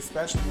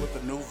 especially with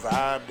the new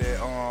vibe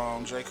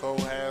that J. Cole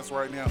has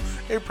right now,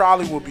 it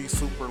probably would be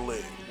super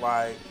lit.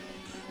 Like,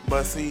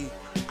 but see,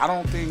 I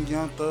don't think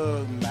Young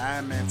Thug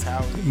mind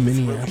mentality is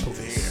really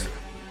there.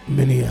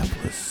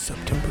 Minneapolis,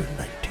 September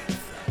 19th.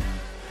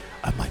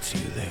 I might see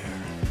you there.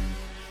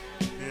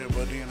 Yeah,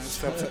 but then it's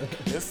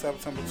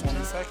September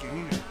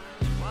 22nd here.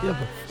 Yeah,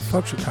 but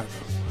fuck Chicago.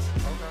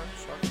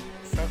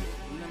 Okay,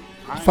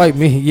 fuck. Fight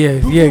me, yeah,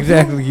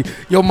 exactly.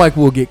 Your mic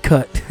will get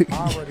cut. I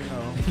already know.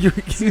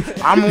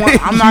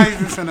 I'm not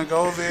even finna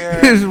go there.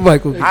 His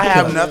mic will get I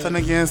have cut. nothing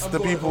against the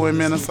people in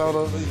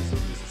Minnesota.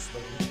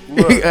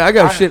 Look, I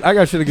got shit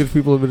against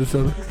people in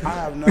Minnesota. I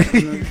have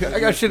nothing. I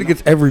got shit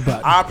against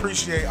everybody. I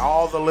appreciate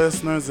all the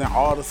listeners and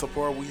all the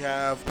support we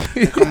have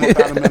that come up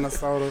out of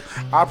Minnesota.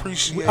 I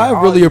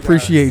really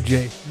appreciate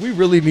Jay. We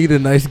really need a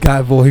nice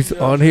guy voice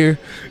on here,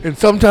 and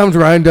sometimes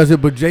Ryan does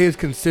it, but Jay is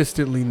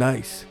consistently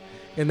nice,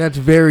 and that's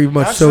very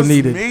much That's so just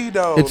needed. me,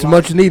 though. It's Like,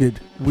 much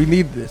needed. We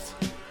need this.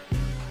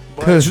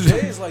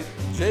 Jay's like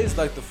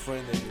the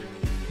friend that you need.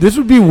 This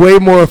would be way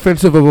more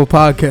offensive of a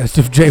podcast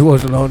if Jay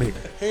wasn't on it.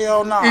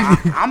 Hell no,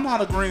 I'm not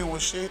agreeing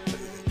with shit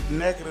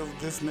negative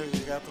this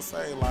nigga got to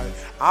say. Like,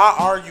 I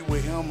argue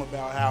with him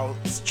about how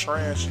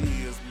trash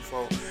he is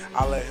before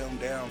I let him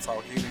down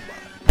talk anybody.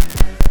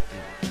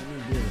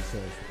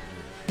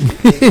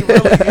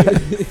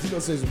 He's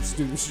gonna say some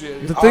stupid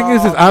shit. The thing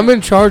is I'm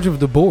in charge of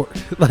the board.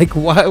 Like,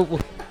 why?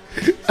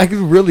 I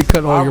can really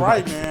cut all your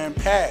right, mics. man.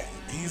 Pat,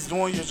 he's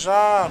doing your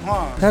job,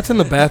 huh? Pat's in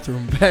the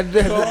bathroom. Carl's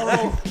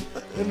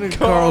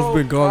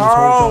been gone this whole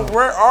Carl, time.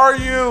 where are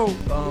you?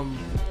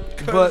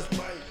 But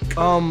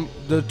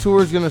the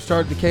tour is gonna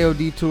start. The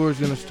KOD tour is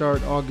gonna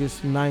start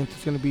August 9th.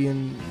 It's gonna be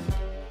in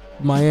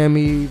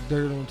Miami.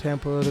 They're in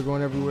Tampa. They're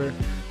going everywhere.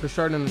 They're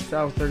starting in the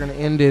South. They're gonna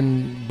end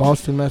in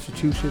Boston,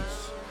 Massachusetts.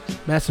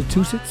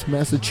 Massachusetts.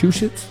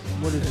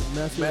 What is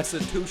it?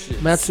 Massive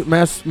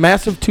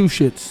Two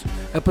Shits.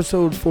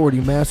 Episode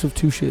 40. Massive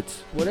Two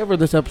Shits. Whatever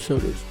this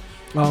episode is.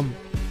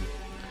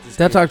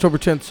 That's October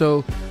 10th.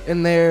 So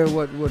in there,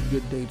 what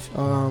good dates?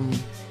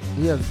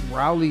 He has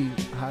Raleigh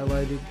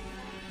highlighted.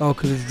 Oh,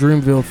 because it's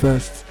Dreamville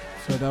Fest.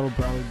 So that'll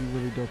probably be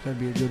really dope. That'd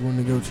be a good one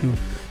to go to.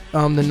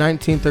 The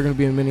 19th, they're going to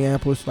be in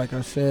Minneapolis, like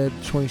I said.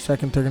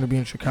 22nd, they're going to be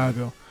in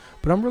Chicago.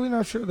 But I'm really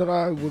not sure that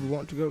I would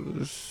want to go to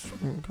this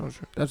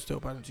concert. That's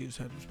dope. I didn't see his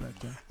head was back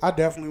there. I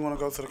definitely want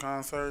to go to the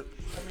concert.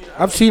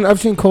 I've seen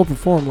Cole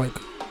perform like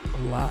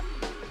a lot.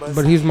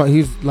 But he's my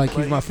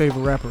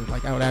favorite rapper,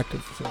 like out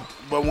active. So.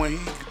 But when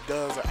he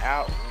does an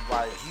album,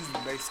 like he's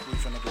basically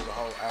finna do the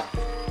whole album.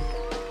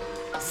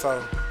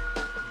 So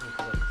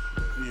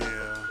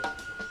yeah.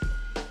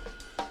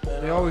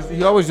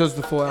 He always does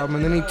the full album,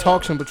 and then he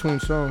talks in between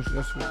songs.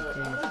 That's what. I like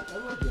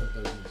Young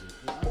Thug's music.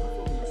 I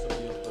fuck with some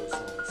of Young Thug's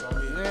songs. So I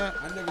mean, I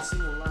never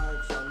seen him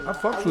live. So I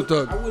fucks with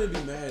Thug. I wouldn't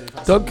be mad if I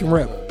Thug can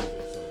rap.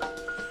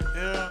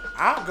 Yeah,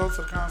 I'll go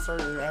to the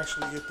concert and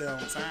actually get there on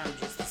time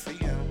just to see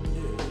him.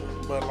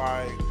 But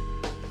like,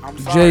 I'm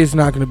sorry. Jay's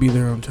not gonna be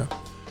there on time.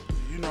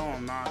 You know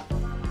I'm not.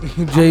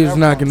 Jay's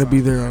not gonna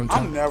be there on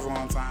time. I'm never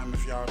on time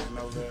if y'all didn't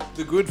know that.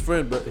 The good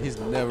friend, but he's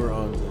never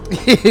on time.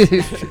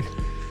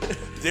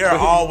 They're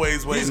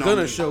always waiting. He's on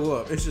gonna me. show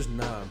up. It's just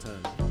not on time.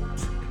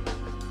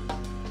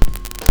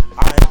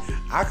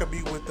 I could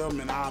be with them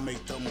and I'll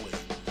make them wait.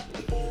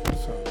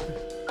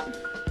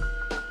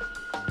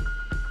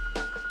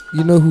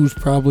 You know who's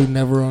probably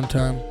never on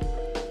time?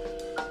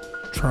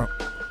 Trump.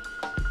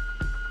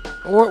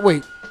 Or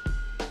wait,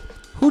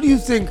 who do you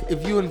think,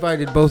 if you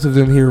invited both of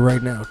them here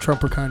right now,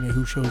 Trump or Kanye,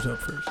 who shows up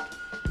first?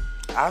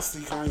 I see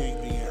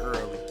Kanye being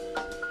early.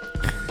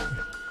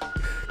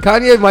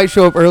 Kanye might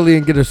show up early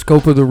and get a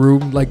scope of the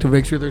room, like to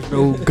make sure there's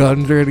no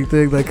guns or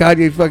anything. Like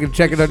Kanye fucking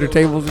checking under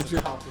tables and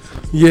shit.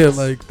 Yeah,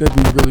 like that'd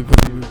be really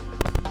funny.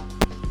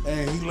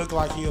 And he look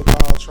like he'll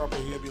call Trump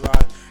and he'll be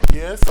like,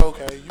 "Yeah, it's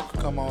okay. You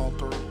can come on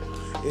through.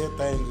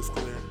 Everything is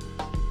clear."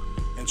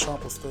 And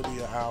Trump will still be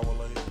an hour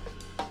late.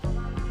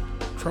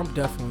 Trump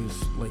definitely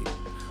is late.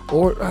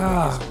 Or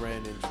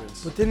Grand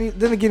entrance. but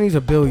then again, he's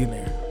a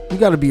billionaire. You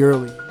got to be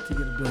early to get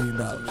 $1 billion.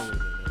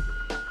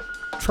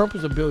 Trump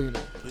is a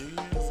billionaire. He is a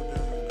billionaire.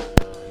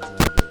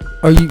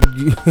 Are you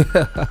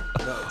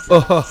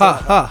oh,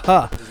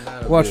 ha.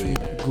 Watch me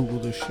Google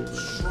this shit.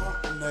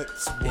 Right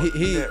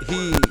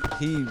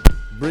He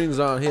brings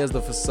on. He has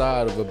the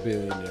facade of a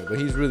billionaire, but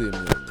he's really a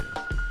millionaire.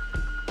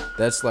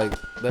 That's like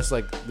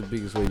the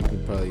biggest way you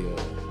can probably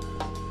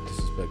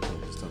disrespect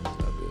Trump is telling he's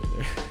not a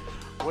billionaire.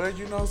 Well,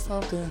 you know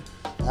something?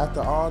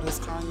 After all this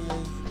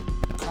Kanye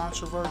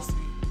controversy,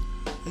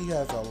 he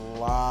has a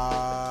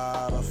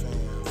lot of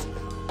fans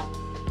now.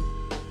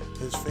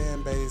 His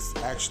fan base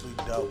actually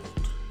doubled.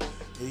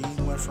 He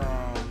went from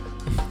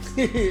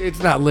it's it's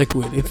not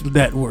liquid. It's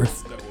net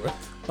worth.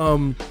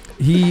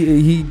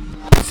 He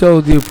So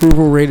the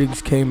approval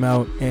ratings came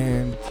out,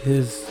 and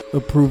his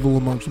approval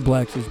amongst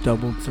blacks has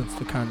doubled since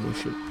the Kanye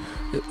shit.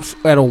 It's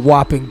at a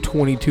whopping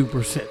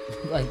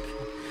 22%. Like,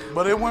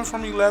 But it went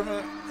from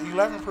 11%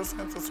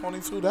 to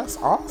 22. That's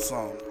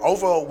awesome.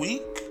 Over a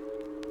week,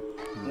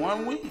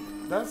 1 week.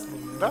 That's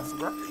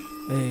great.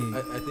 hey,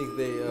 I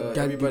think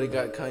everybody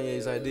got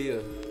Kanye's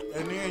idea.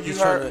 And then He's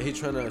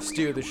trying to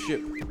steer the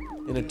ship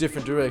in a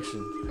different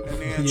direction.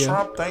 And then Yeah.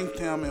 Trump thanked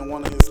him in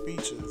one of his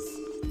speeches.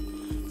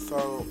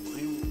 So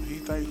he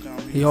thanked him.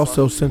 he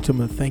also sent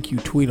him a thank you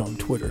tweet on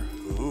Twitter.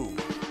 Ooh.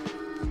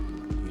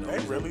 They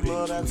he's a really big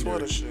love that tweeter.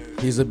 Twitter shit.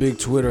 He's a big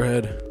Twitter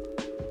head.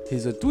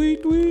 He's a tweet.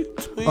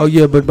 Oh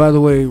yeah, but by the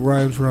way,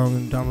 Ryan's wrong,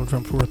 and Donald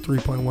Trump's worth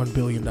 $3.1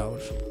 billion.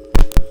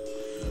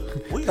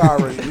 We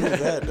already knew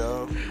that,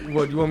 though.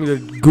 What, you want me to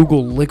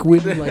Google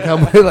liquid? Like how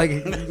much? Like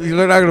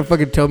you're not gonna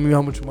fucking tell me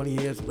how much money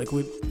he has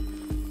liquid?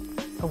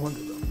 I wonder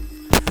though.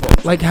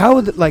 Like how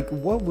would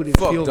what would it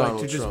Fuck feel like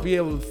Donald to just Trump. be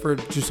able to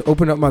just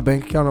open up my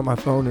bank account on my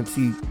phone and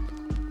see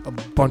a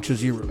bunch of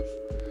zeros,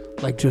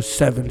 like just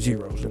 7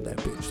 zeros in that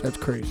bitch? That's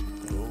crazy.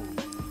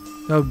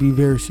 That would be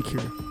very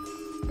secure.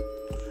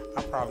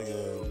 I probably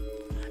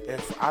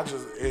if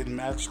it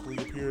magically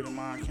appeared in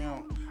my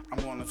account, I'm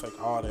going to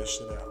take all that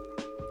shit out.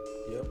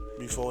 Yep.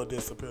 Before it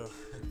disappears.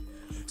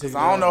 Take Cause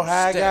I don't know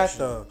how I got stash.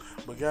 there,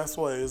 but guess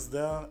what? It's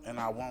there, and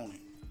I want it,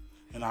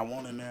 and I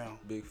want it now.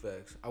 Big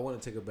facts. I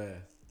want to take a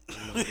bath.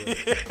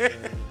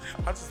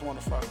 I just want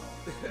to fuck him.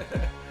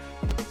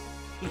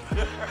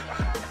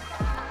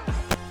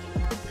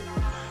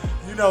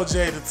 You know,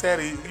 Jay the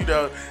Teddy. You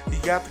know he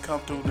got to come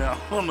through now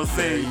on the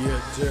scene.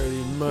 Yeah,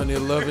 dirty money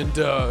loving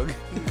dog.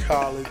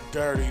 Call it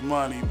dirty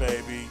money,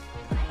 baby.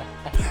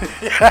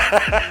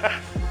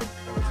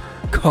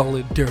 Call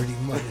it dirty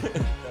money.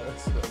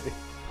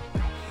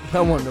 I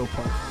want no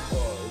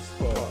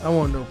parts. I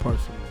want no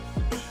parts of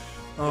this.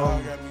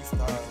 Y'all got me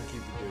started.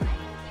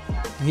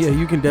 Yeah,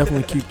 you can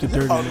definitely keep the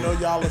dirty. Oh, no,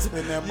 y'all will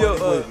spend that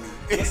money with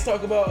me. Let's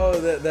talk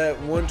about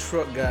that one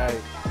truck guy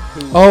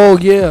who Oh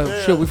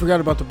yeah, shit, we forgot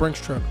about the Brinks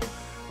truck.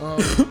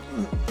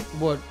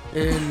 What,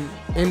 in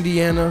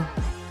Indiana,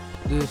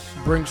 this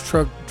Brinks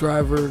truck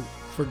driver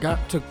forgot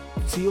to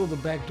seal the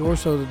back door,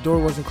 so the door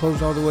wasn't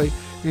closed all the way.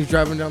 He's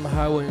driving down the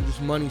highway and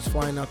just money's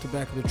flying out the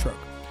back of the truck.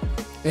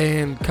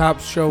 And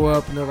cops show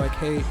up and they're like,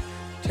 hey,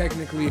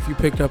 technically if you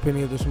picked up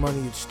any of this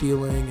money, it's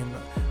stealing and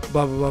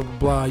blah, blah, blah, blah,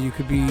 blah. You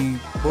could be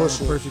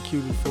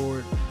persecuted for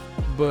it.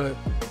 But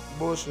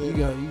Bullshit. you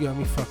got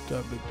me fucked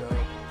up, big dog.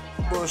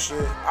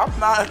 Bullshit. I'm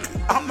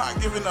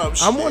not giving up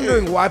shit. I'm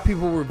wondering why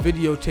people were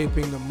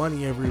videotaping the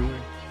money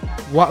everywhere.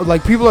 Why,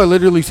 like, people are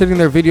literally sitting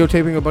there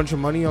videotaping a bunch of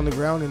money on the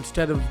ground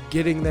instead of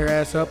getting their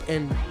ass up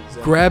and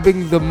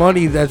grabbing the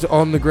money that's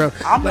on the ground.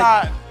 I'm Like,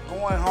 not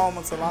going home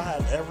until I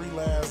have every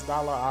last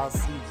dollar I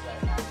see.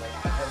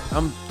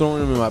 I'm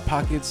throwing them in my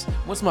pockets.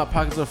 Once my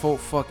pockets are full,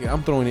 fuck it.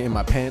 I'm throwing it in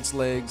my pants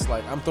legs.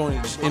 Like, I'm throwing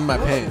it just in my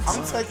pants.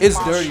 I'm taking It's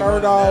my dirty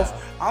shirt money off.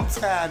 now. I'm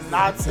tying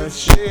knots and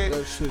shit.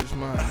 That shit is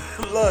mine.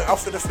 Look, I'm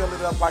finna fill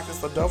it up like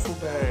it's a duffel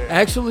bag.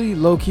 Actually,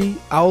 low key,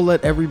 I'll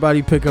let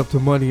everybody pick up the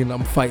money, and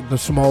I'm fighting the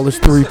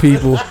smallest 3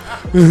 people.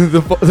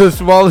 the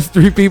smallest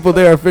 3 people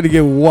there are finna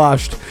get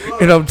washed,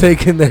 and I'm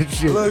taking that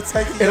shit. Look,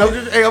 taking And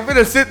I'm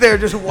gonna sit there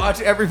and just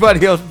watch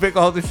everybody else pick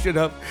all this shit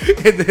up,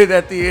 and then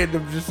at the end,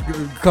 I'm just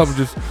gonna come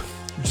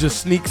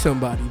just sneak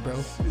somebody, bro.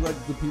 You like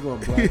the people on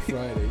Black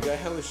Friday. You got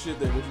hella shit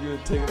there, but you're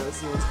gonna take it out of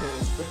someone's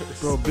hands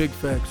first. Bro, big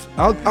facts.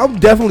 I'm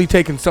definitely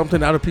taking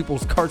something out of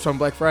people's carts on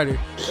Black Friday.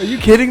 Are you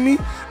kidding me?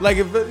 Like,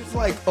 if it's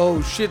like,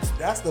 oh shit.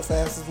 That's the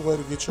fastest way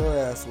to get your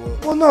ass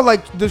whooped. Well, no,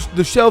 like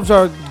the shelves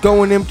are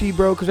going empty,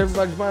 bro, because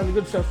everybody's buying the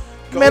good stuff.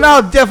 Man,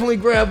 I'll definitely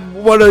grab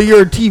one of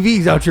your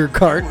TVs out your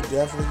cart. You would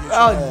definitely get your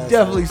I'll ass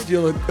definitely whooped.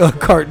 steal a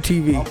cart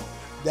TV.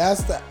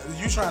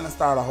 You trying to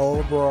start a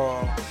whole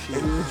brawl.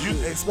 You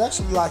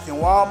especially like in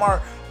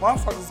Walmart.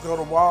 Motherfuckers go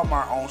to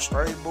Walmart on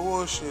straight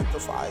bullshit to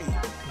fight.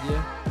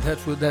 Yeah,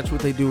 that's what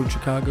they do in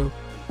Chicago.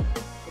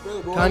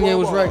 Kanye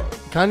was right.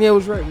 Kanye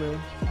was right, man.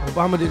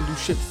 Obama didn't do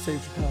shit to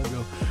save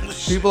Chicago.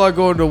 People are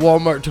going to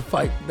Walmart to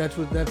fight. That's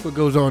what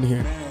goes on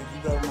here. Man,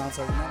 you better not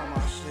take none of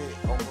my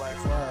shit on Black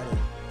Friday.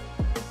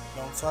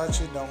 Don't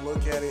touch it. Don't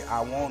look at it.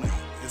 I want it.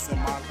 It's in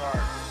my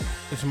cart.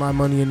 It's my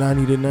money and I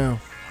need it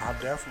now. I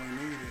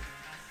definitely need it.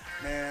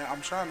 Man, I'm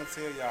trying to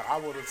tell y'all, I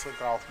would have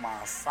took off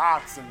my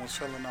socks and was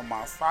filling up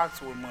my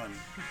socks with money.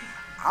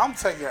 I'm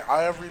taking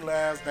every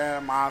last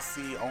damn I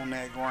see on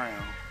that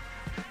ground.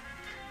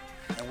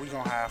 And we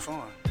gonna have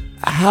fun.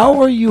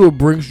 How are you a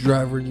Brinks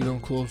driver and you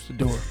don't close the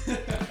door?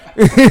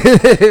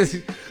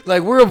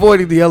 Like, we're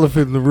avoiding the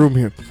elephant in the room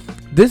here.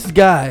 This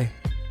guy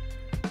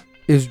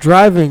is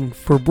driving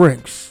for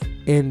Brinks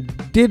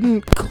and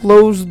didn't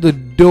close the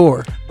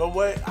door. But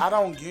what I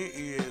don't get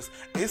is,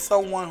 it's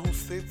someone who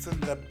sits in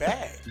the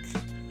back.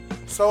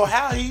 So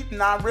how he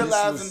not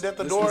realizing that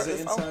the door was an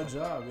is inside open?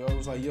 job, yo. It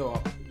was like,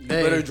 yo,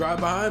 Hey. better drive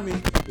behind me.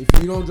 If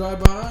you don't drive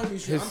behind me,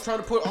 shit, I'm trying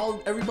to put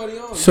everybody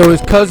on. So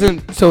his cousin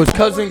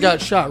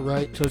got shot,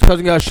 right? So his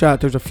cousin got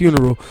shot. There's a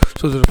funeral.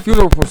 So there's a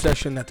funeral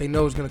procession that they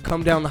know is going to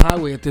come down the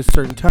highway at this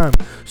certain time.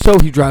 So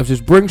he drives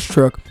his Brinks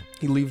truck.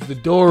 He leaves the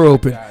door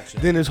open. Gotcha.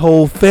 Then his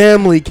whole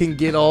family can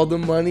get all the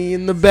money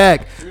in the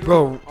back,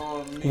 bro.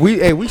 We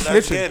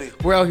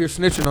snitching. We're out here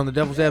snitching on the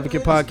Devil's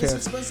Advocate podcast.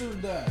 It's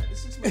expensive to die.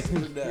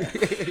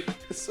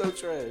 It's so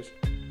trash.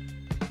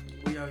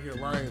 We out here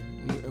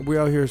lying. We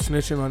out here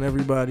snitching on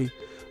everybody.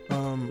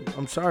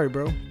 I'm sorry,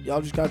 bro.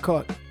 Y'all just got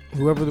caught.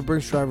 Whoever the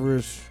Brinks driver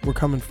is, we're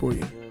coming for you.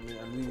 You know what I mean?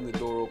 I'm leaving the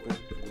door open.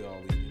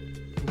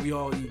 We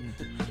all eating.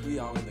 We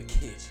all in the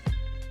kitchen.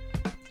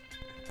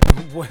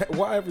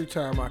 Why every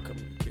time I come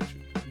in the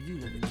kitchen, you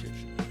in the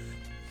kitchen?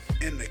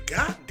 In the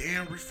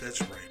goddamn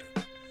refrigerator.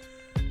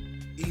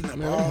 Eating up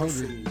Man, I'm all the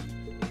hungry. food.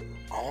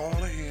 All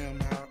the ham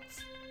hocks.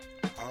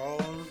 All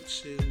the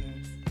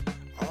chitlins.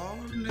 All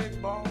the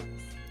neck bones.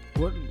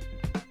 What?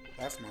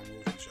 That's my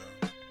movie show.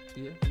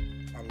 Yeah.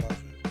 I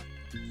love it.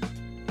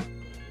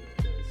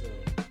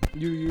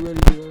 You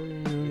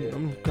ready?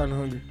 I'm kind of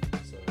hungry.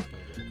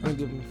 I ain't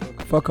giving a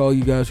fuck. Fuck all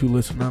you guys who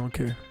listen. I don't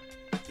care.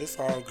 It's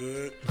all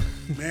good.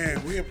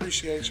 Man, we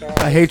appreciate y'all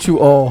I hate you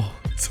all.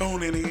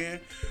 tuning in.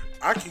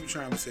 I keep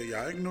trying to say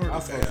y'all ignore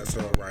this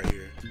asshole right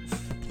here.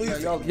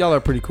 Please. Y'all are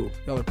pretty cool.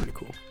 Y'all are pretty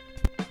cool.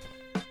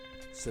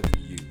 Except for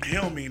you. He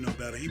don't mean no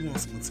better. He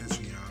wants some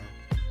attention,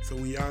 y'all. So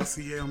when y'all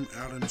see him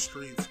out in the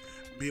streets,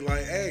 be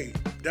like, hey,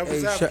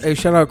 Devil's Advocate. Hey,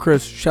 shout out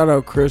Chris. Shout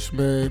out Chris,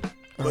 man.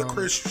 But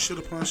Chris, you should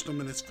have punched him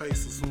in his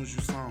face as soon as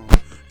you saw him.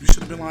 You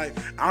should have been like,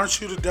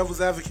 aren't you the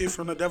Devil's Advocate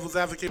from the Devil's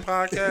Advocate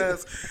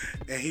podcast?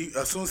 And he,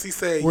 as soon as he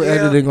said, We're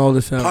editing all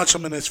this out. punch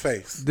him in his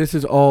face. This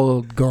is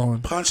all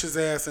gone. Punch his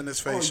ass in his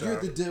face, You're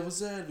y'all. the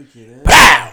Devil's Advocate. Pow!